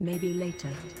Maybe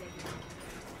later.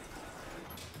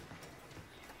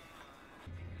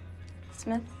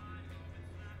 Smith?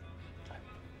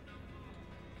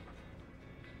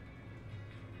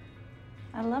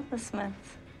 I love the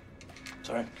Smiths.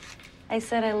 Sorry? I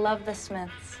said I love the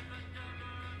Smiths.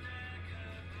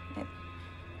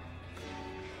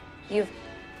 You've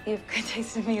good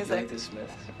taste in music. You like the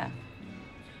Smiths? Yeah.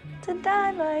 To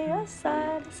die by your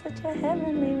side is such a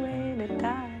heavenly way to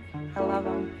die. I love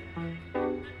them.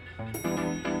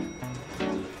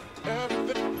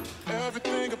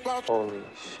 Everything about Holy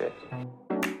shit.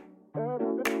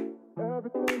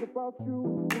 everything about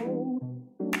you.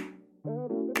 Everything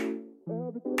about you.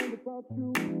 Everything about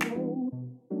you.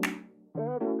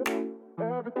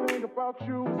 Everything about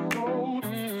you.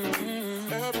 Everything about you.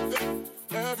 Everything about you.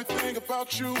 Everything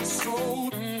about you is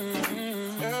sold.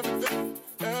 Everything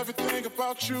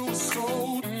about you.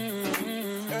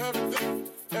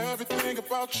 Everything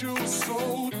about you is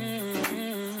sold.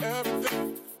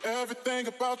 Everything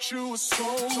about you is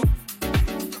sold.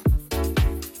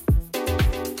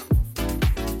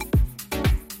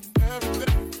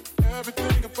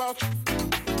 Everything about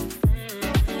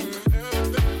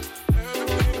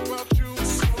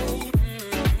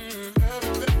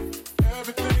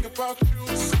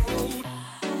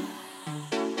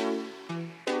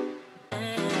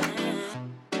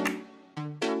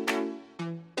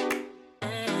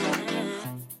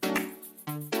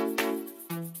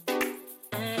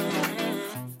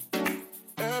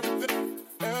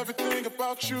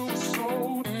you is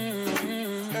sold.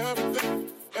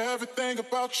 Everything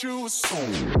about you is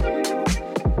sold.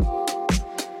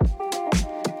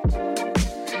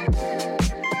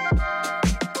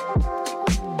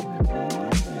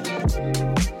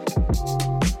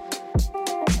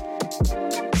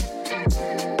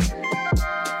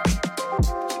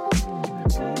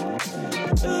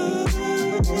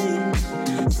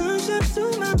 Sunshine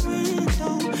through my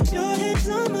window, your head's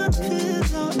on my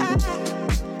pillow.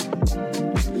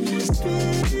 I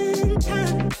spend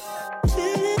time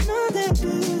feeling all that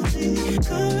beauty,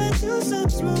 caress you so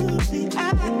smoothly. I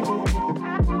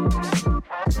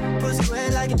pussy wet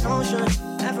like an ocean,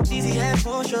 aphrodisiac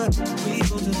potion. We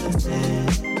go to the sea,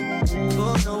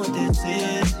 both know what this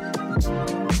is.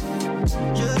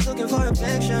 Just looking for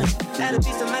affection, add a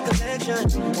piece of my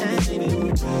collection, and maybe who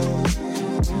knows.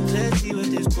 Let's see what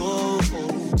this goes.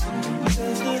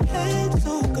 Cause her head's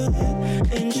so good,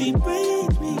 and she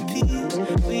brings me peace.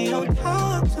 We don't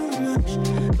talk too much,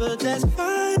 but that's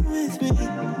fine with me.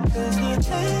 Cause her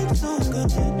head's so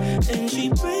good, and she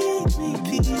brings me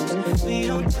peace. We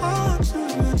don't talk too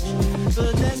much,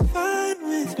 but that's fine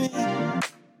with me.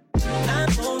 I'm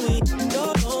only,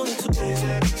 you're only too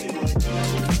exactly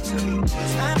what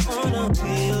I wanna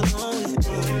be alone with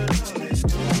you.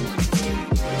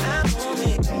 I'm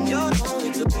only, you're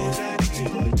only too exactly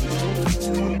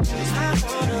what I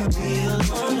wanna be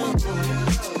alone with you.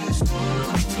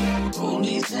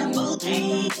 Only simple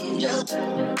danger.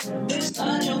 It's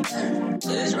not your man.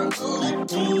 Pleasurable and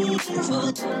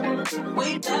beautiful.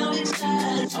 Way down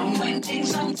inside. I'm waiting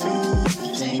something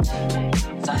to take.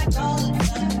 Fight all the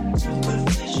time.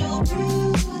 Superficial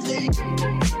bruising.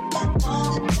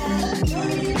 All the time.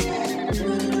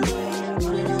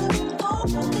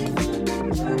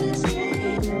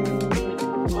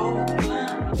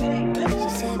 She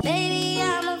said, baby,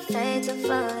 I'm afraid to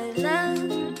fall in love.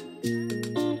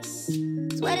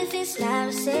 So what if it's not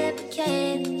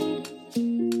reciprocated?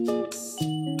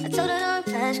 I told her don't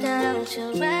rush, girl, don't you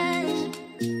rush.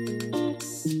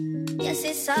 Yes,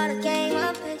 it's all a game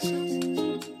of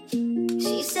patience.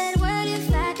 She said, what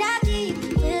if I die deep?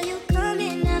 Will you come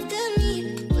in after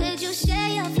me? Would you share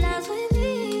your flowers with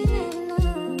me?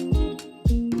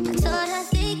 I told her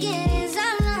thinking is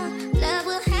I'm wrong. Love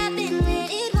will happen when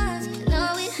it wants.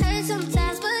 Know it hurts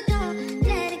sometimes, but don't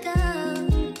let it go.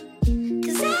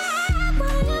 Cause I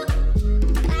want you.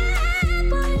 I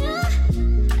want you.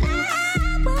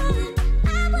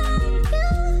 I want you.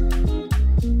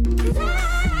 Cause I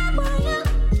want you.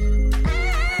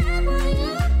 I want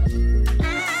you.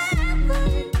 I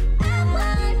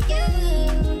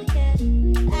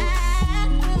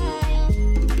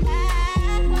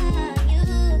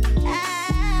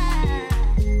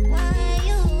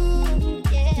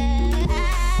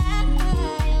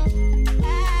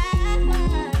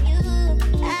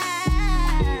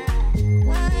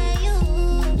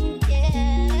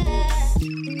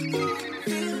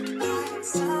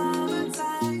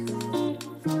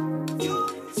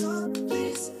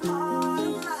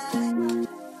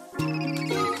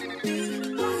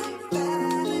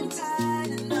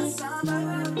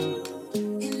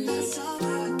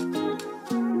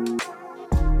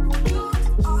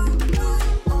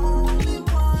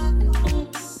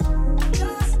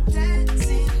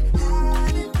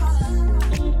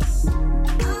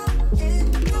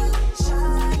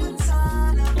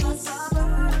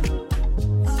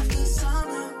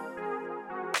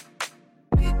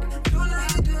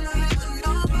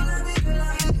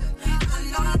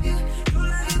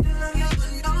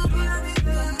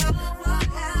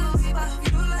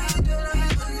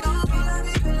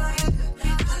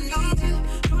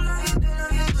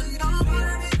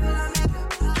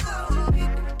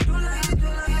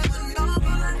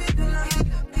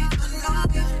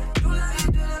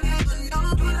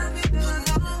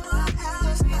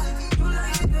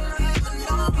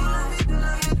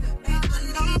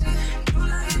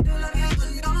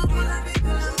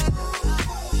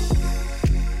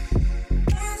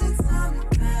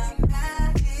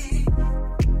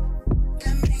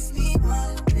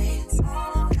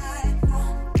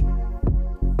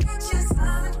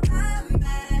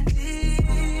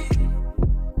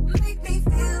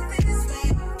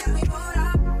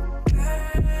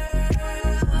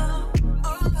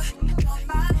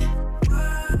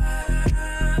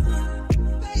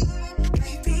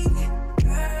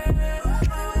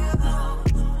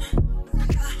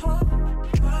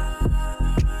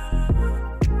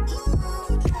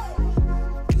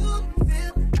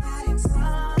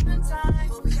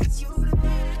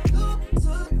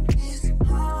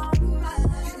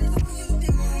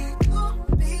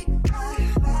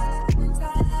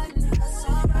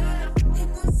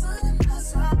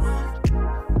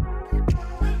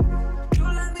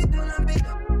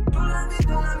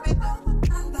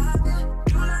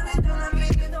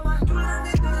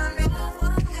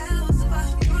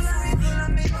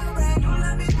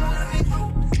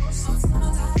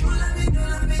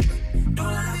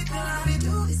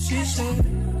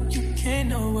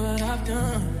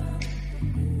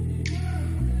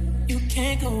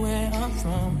where I'm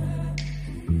from.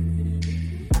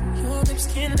 Your lips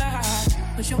can lie,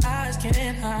 but your eyes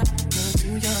can't hide. You're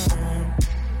too young,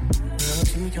 you're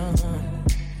too young.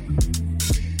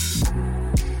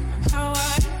 How I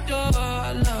adore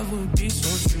our love would be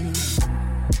so true.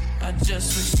 I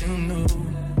just wish you knew.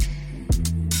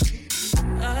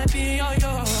 I'd be all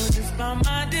yours if my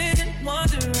mind didn't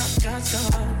wander. I got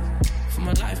stars for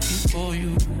my life before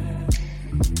you.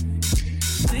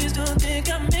 Please don't think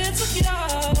I'm insecure.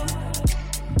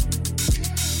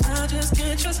 I just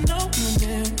can't trust no one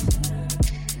else.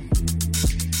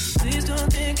 Please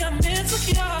don't think I'm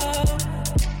insecure.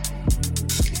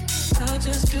 I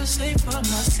just feel safe by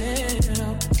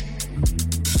myself.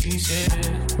 She said,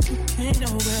 you can't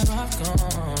know where I've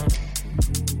gone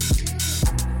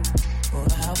or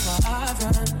how far I've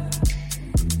run.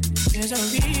 There's a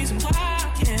reason why I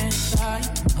can't lie.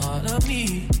 All of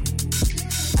me,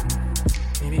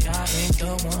 maybe I ain't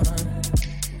the one.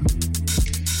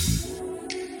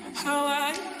 How I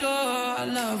adore our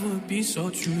love would be so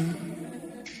true.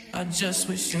 I just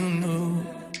wish you knew.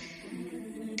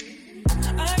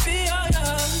 I'd be all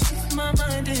yours if my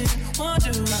mind didn't wander.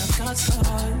 I've got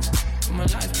scars for my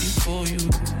life before you.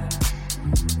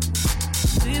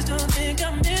 Please don't think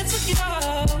I'm insecure.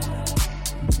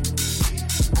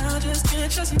 I just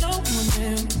can't trust no one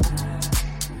else.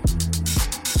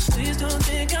 Please don't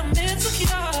think I'm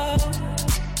insecure.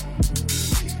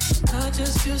 I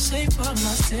just feel safe by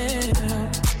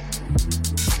myself.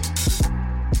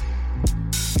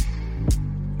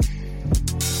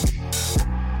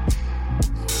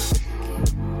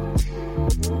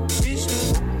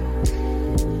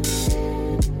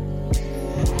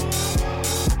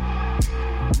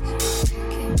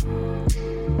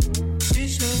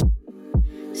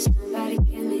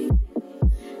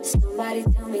 Somebody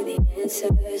tell me the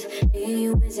answers. Me and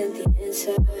you isn't the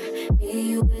answer. Me and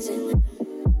you isn't.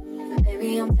 Maybe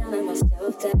I'm telling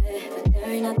myself that, but there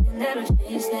ain't nothing that'll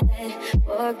change that.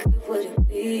 What good would it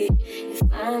be if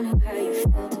I knew how you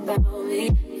felt about me?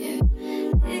 Yeah,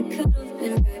 it could have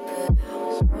been right, but I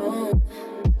was wrong.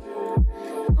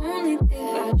 Only think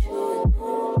about you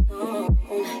alone.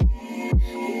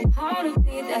 Part of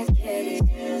me that cared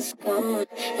is gone,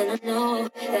 and I know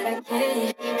that I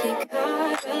can't get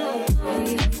caught up.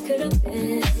 We could have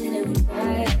been, and we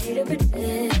tried to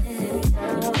pretend.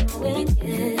 Now and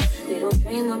again, we don't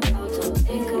dream about, don't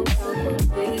think about what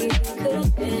we could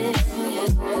have been.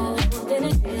 And then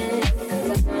again, 'cause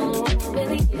I know in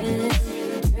the end,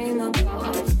 we dream about,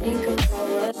 I think about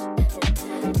what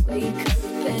we could have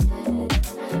been.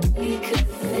 We could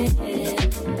have been.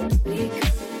 We could.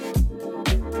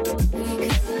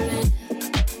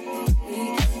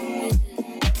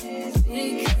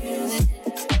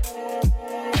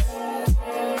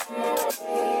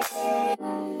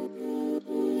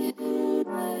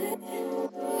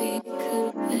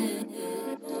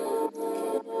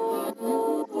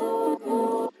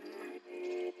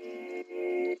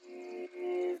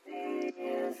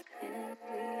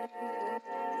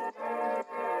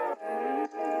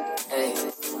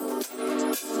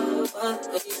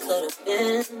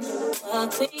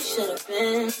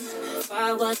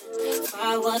 If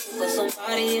I wasn't with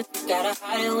somebody, if you gotta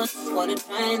hide it, what's the point of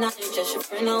trying? I ain't just your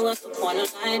friend, no, what's the point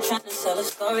of lying? Trying to sell a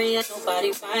story and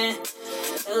nobody buying.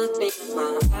 Look me in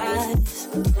my eyes,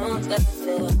 don't let me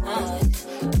feel nice.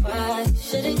 Why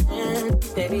should it end?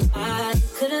 Baby, I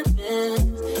could've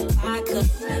been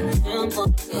him,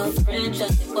 wanna be your friend,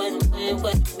 just it wouldn't win.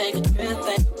 Wouldn't make a trip,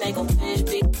 make a wish,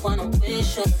 be the one I wish.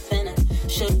 Should've been it,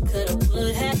 should've, could've,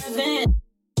 would have been.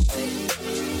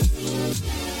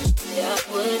 Yeah, I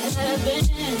would have been.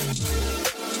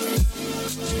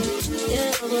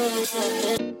 Yeah, I would have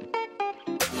been.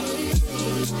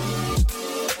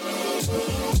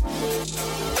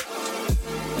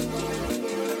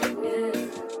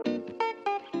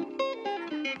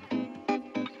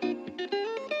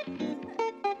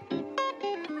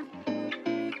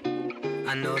 I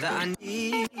know that I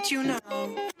need you now.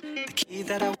 The key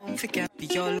that I won't forget,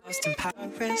 but you're lost in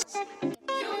Paris.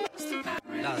 Lost in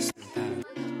Paris.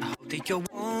 I hope that you're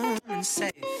warm and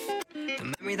safe.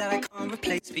 The memory that I can't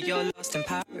replace, but you're lost in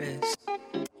Paris.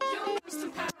 You're lost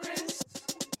in Paris.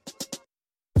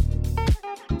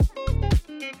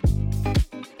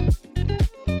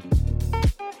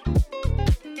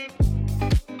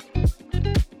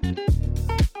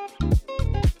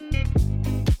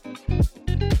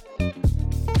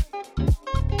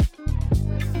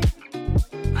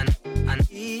 I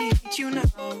need you now.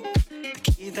 The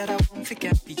key that I won't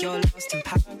forget, but you're lost in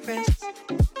Paris.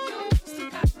 Lost in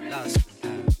Paris.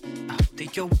 I hope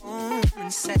that you're warm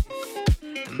and safe.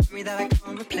 The memory that I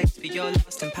can't replace, but you're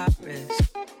lost in Paris.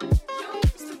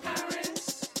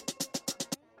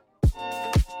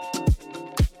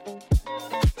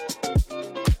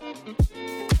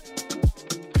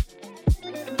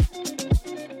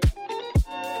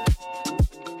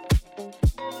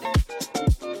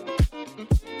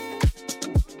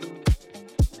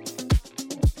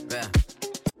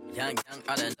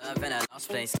 lost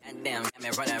place. Goddamn, got me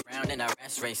running around in a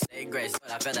race race. Say grace,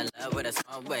 but I fell in love with a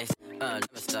small waist.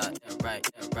 Let me start, yeah,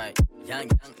 right. Young,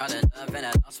 all in love in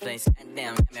a lost place.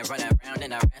 Goddamn, got me running around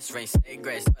in a race. Say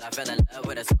grace, but I fell in love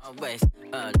with a small waist.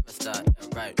 Let me start,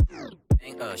 yeah, right.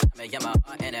 Bang, shot me in my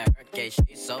heart in a hurt case.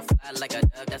 She's so fly like a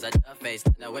dove, that's a dove face.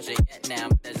 Don't know where she at now,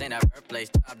 but this ain't her birthplace.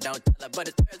 Don't tell her, but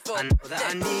it's hers for. I know that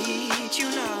I need you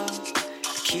now.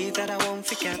 The key that I won't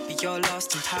forget, but you're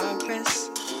lost in Paris.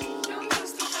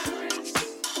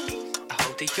 I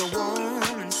hope that you're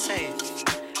warm and safe.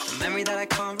 The memory that I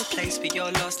can't replace, but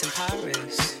you're lost in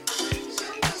Paris.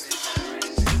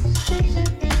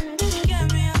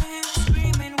 Get me out here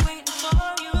screaming, waiting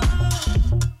for you.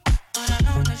 But I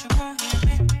know that you won't hear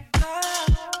me.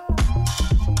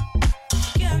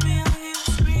 Get me out here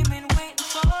screaming, waiting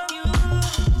for you.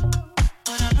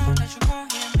 But I know that you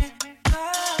won't hear me.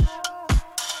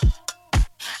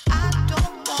 I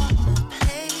don't wanna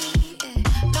play it,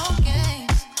 no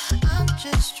games. I'm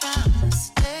just trying to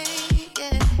stay,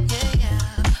 yeah.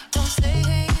 Don't stay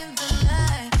in the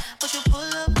light, but you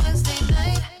pull up Wednesday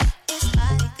night. It's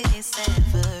like this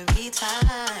every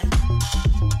time.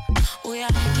 We are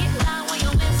get down when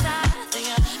you're inside,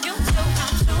 you still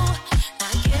come through.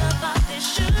 Now get up off this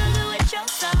sugar, do it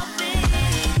yourself,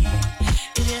 baby.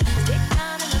 If you stick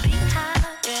down in the behind,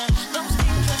 yeah, don't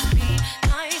stick, just be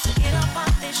nice. Get up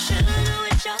off this sugar, do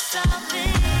it yourself,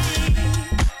 baby.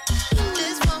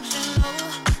 Dysfunctional,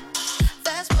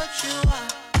 that's what you are.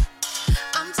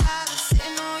 I'm tired of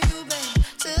sitting on you, babe,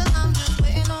 till I'm just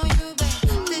waiting on you,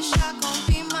 babe. This shot gon'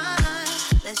 be mine.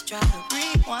 Let's try to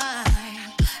rewind.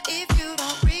 If you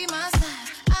don't rewind,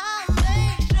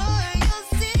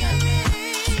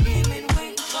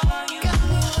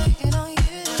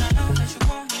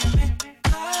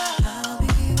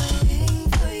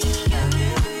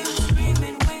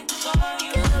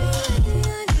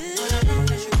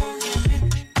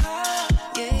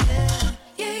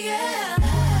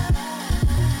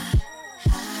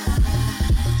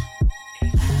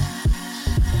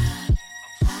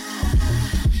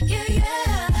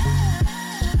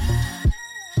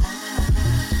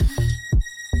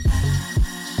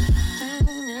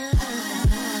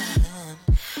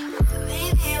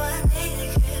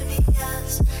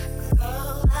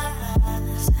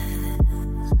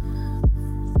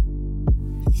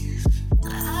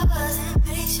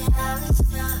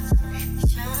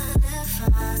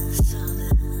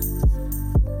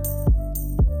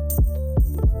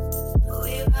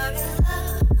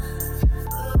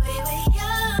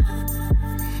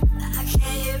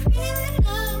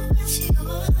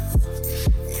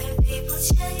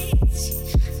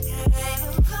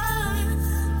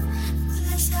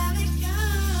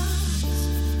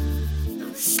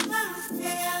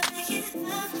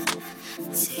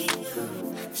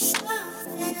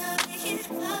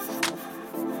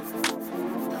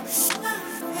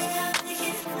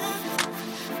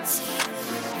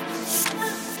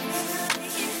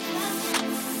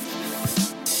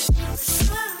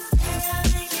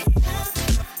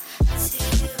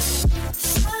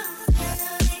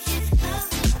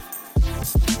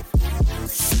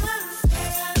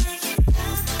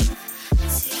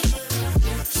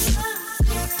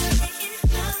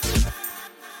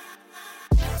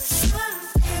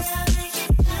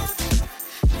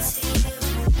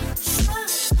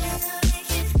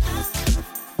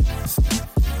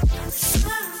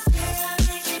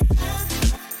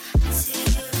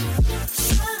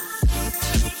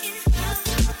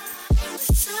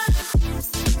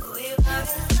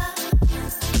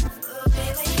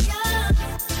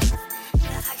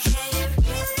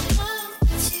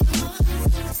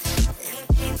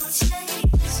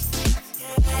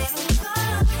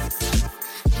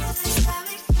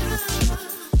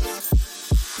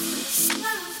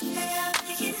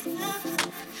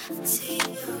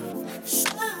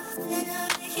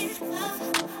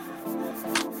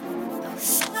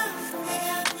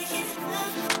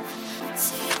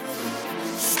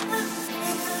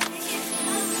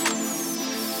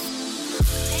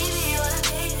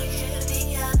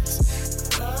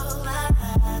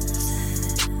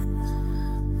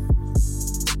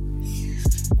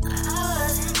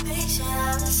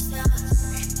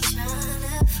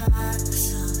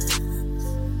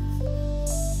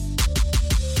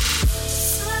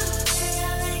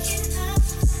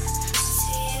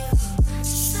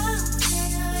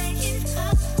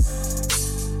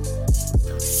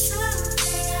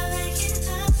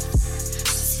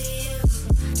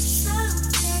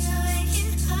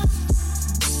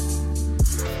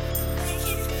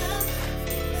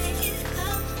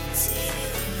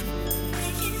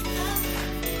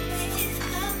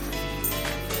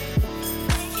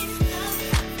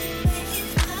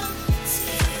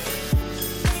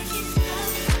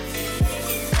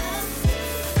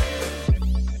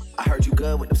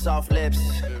 soft lips.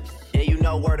 Yeah, you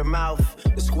know word of mouth.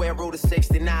 The square root of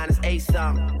 69 is 8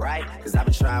 something, right? Cause I've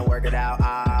been trying to work it out.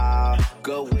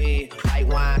 Good weed, light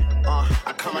wine.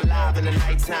 I come alive in the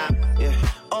nighttime. Yeah,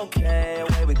 okay,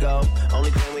 away we go. Only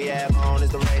thing we have on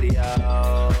is the radio.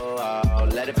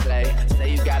 Let it play.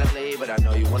 Say you gotta leave, but I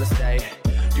know you wanna stay.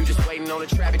 You just waiting on the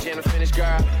traffic jam to finish,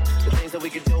 girl. The things that we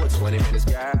could do in 20 minutes,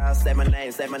 girl. Say my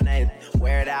name,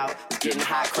 wear it out. It's getting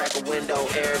hot, crack a window,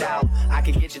 air it out. I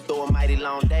can get you through a mighty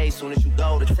long day. Soon as you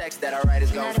go, the text that I write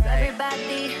is gonna Not say.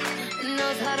 everybody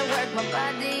knows how to work my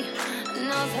body,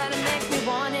 knows how to make me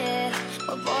want it.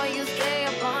 But boy, you stay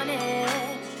up on it.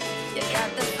 You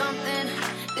got the something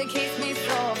that keeps me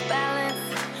so off balance.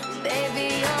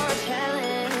 Baby, you're a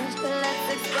challenge.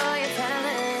 Let's explore your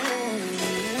talent.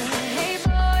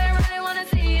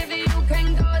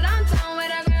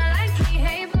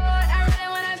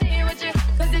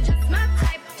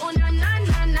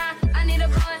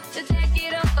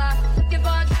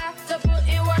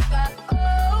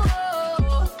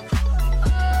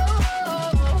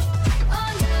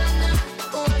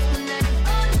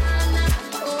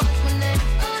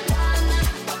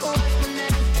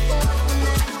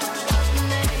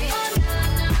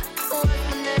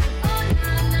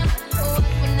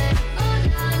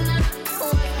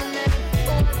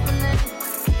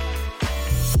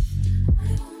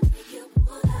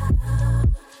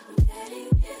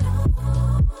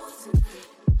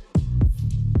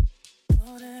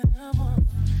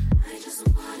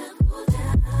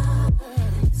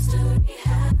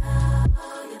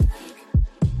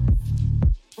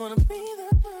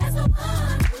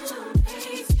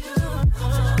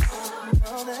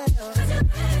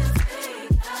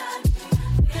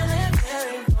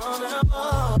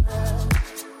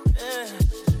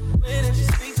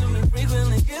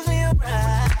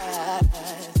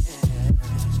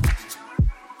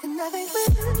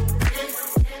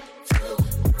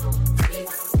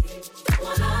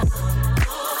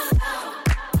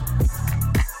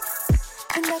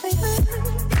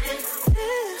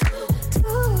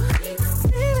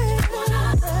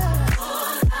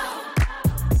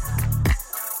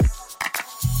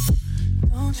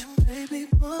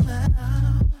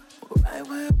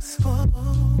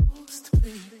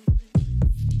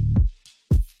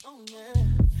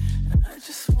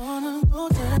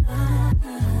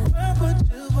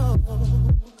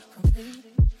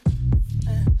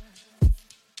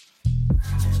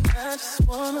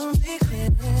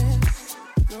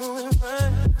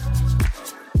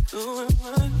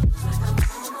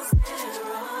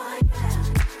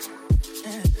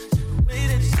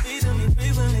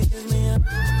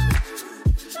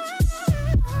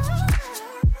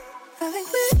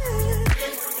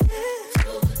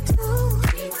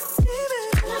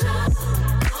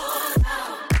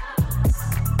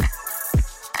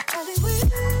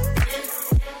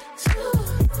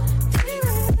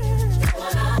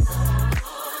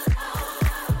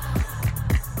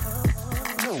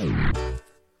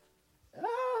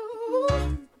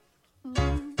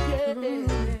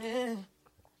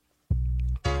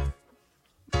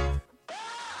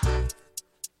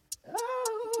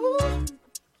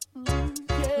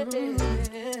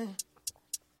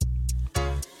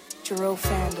 Jerome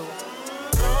Fandle.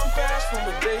 Run fast from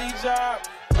a day job,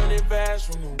 running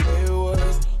fast from the way it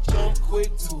was. Jump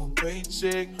quick to a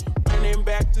paycheck, running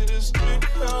back to the strip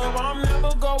club. I'm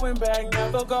never going back,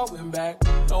 never going back.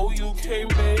 No, you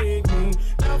can't make me.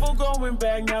 Never going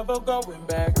back, never going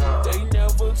back. They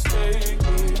never take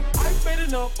me. I paid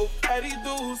enough of petty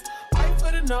dues. I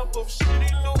put enough of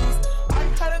shitty news. I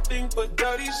had a thing for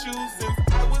dirty shoes since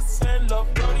I was 10.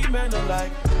 Love dirty men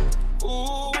alike.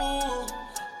 Ooh,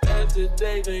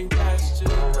 today, then catch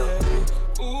today.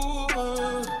 Ooh,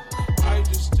 I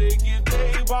just take it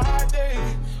day by day.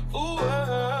 Ooh,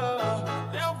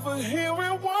 never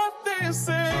hearing what they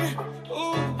say.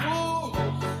 Ooh,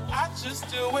 I just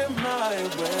do it my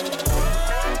way.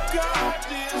 God,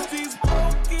 these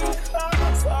broken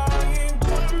clouds. I ain't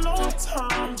got no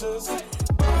time, just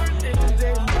burning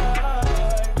their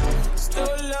life.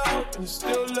 Still love and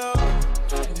still love.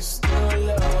 And still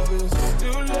love and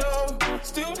still love.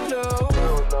 Still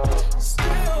love,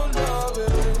 still love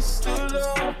it, still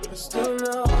love, still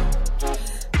love.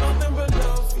 Nothing but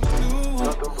love for you,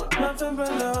 nothing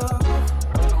but love,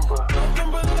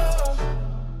 nothing but love.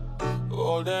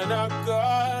 All that I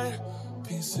got,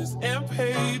 pieces and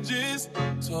pages,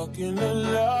 talking a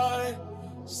lot.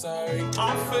 Sorry,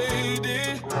 I'm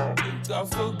faded, think I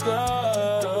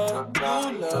forgot.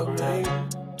 You love me,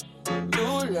 you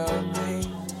love me,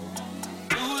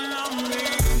 you love me.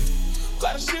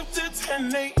 Gotta shift to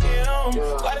 10 a.m.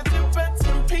 Gotta dip at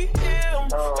 10 p.m.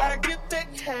 Gotta get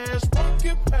that cash, won't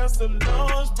get paid. past the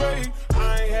lunch break.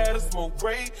 I ain't had a smoke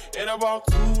break in about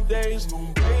 2 days, no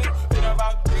break. Been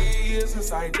about 3 years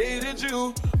since I dated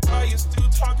you. Why you still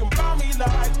talking about me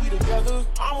like we together?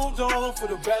 I moved on for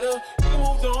the better. You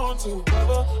moved on to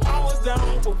whoever. I was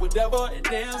down for whatever, and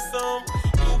then some.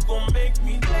 You gon' make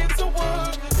me late to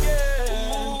work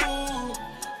again. Ooh,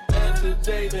 and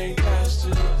today they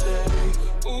yesterday.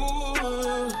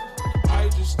 Ooh, I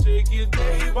just take it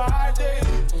day by day.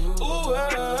 Ooh,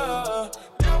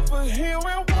 never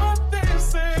hearing what they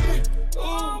say.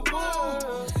 Ooh,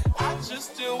 I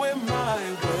just do it my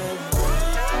way.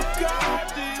 God,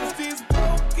 these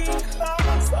broken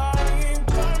hearts, I ain't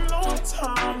got no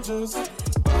time, just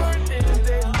burning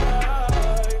their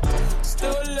life.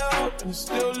 Still love, and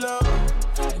still love,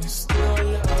 and still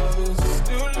love, and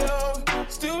still love,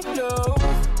 still love,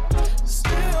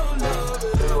 still love,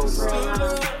 and still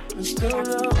love, and still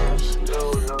love.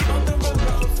 Nothing but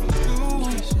love for you,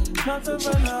 nothing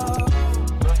but love,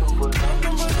 nothing but love.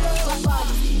 My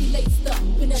body laced up,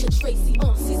 Vanilla Tracy,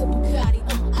 Caesar Bugatti,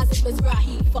 Isaac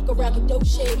Mizrahi, fuck around with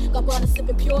Dolce, got bought a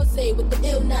sippin' Pure Zay with the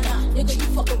ill nana, nigga you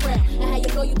fuck around, I had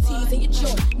your loyalties and your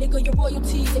joint, nigga your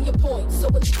royalties and your points, so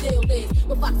what the deal is,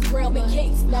 when Foxy Brown make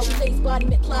case, now we lace body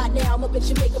met Clyde now, I'm up in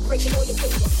Jamaica breaking all your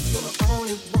faces. You're the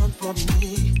only one for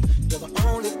me, you're the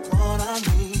only one I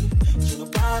need, can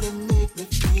nobody make me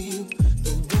feel,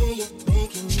 the way you're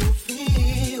making me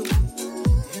feel,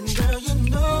 and girl you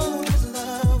know this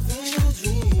love is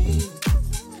real.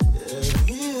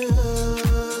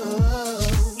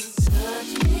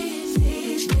 Touch me,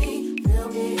 tease me, feel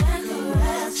me and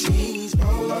caress me.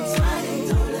 Hold on tight and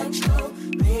don't let go.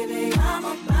 Baby, I'm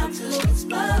about to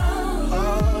explode. Oh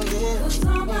yeah. 'Cause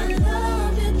all my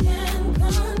love you can't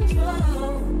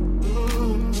control.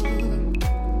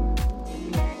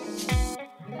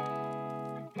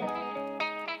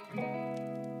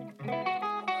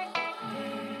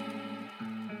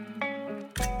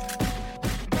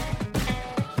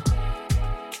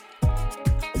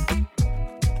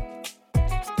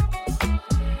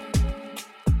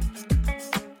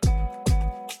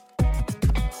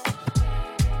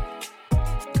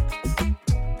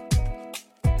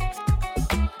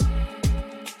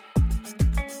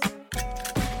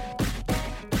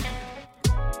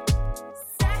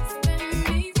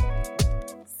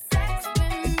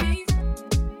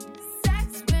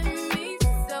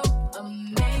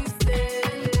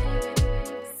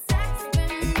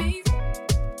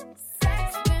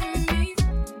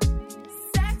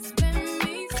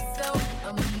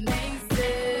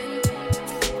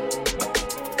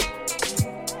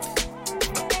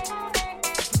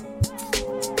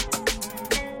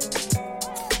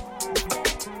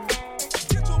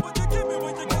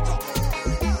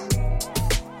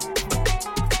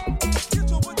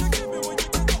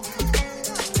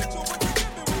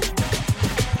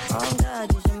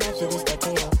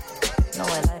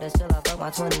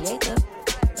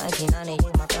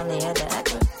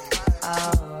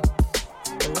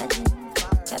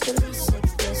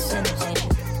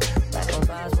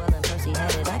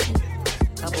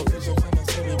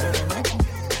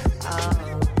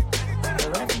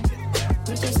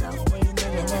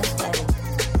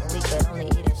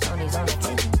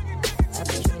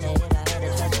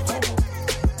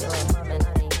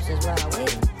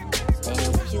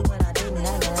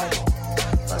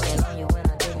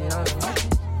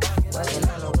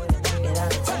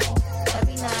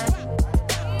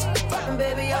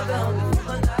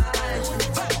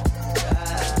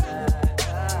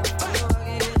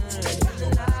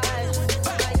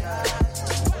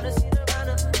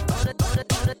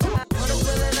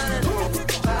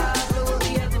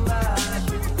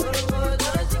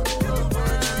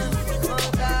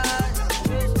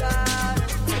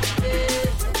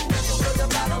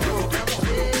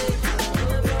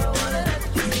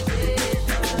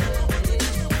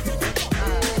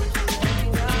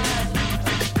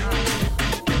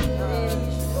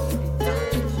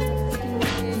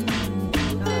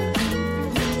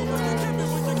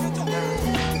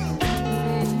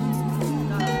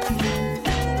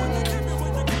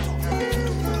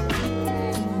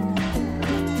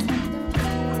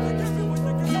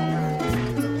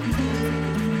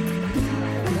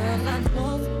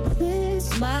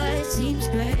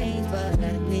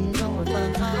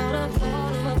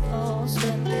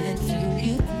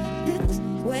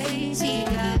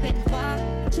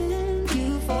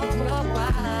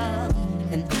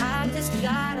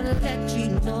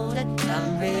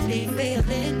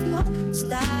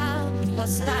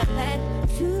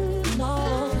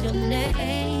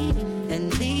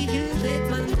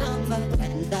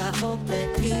 Hope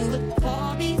that you would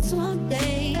call me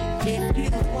someday. If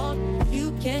you want,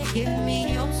 you can give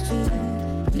me your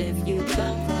you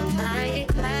come from, I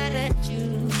ain't mad at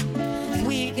you.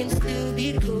 We can still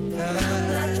be cool, girl.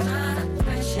 I'm not trying to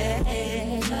pressure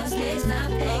it, 'cause there's not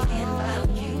thinking about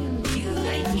you. You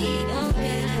ain't even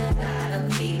really gotta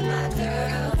be my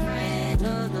girlfriend.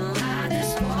 No, I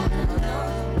just wanna know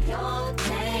your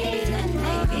name, and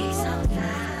maybe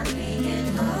sometime we can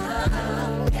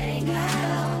hang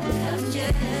out just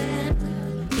yet.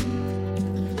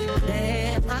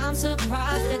 Damn, I'm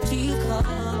surprised that you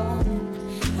come.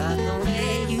 But the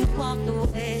way you walked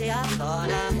away, I thought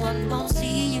I wasn't gonna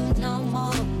see you no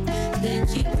more. Then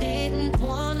you didn't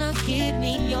wanna give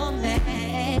me your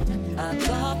man. I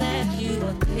thought that you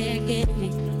were digging me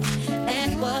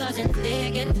and wasn't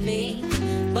digging me.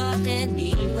 But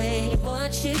anyway,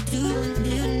 what you doing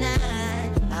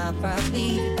tonight? I'll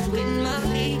probably with my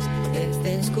feet. If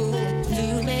it's cool with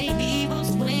you, maybe we'll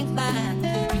swing by.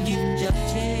 You can just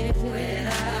chill with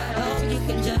us. Oh, you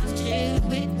can just chill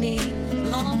with me.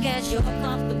 Long as you're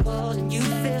comfortable and you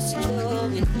feel secure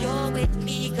when you're with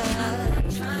me, 'cause I'm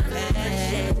trying to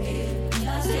shake you.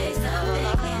 Just say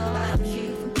something about you.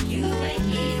 You ain't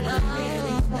even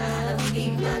really gotta be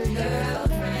my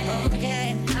girlfriend. Oh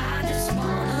yeah, I just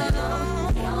wanna know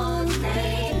your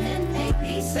name and make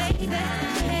me say that.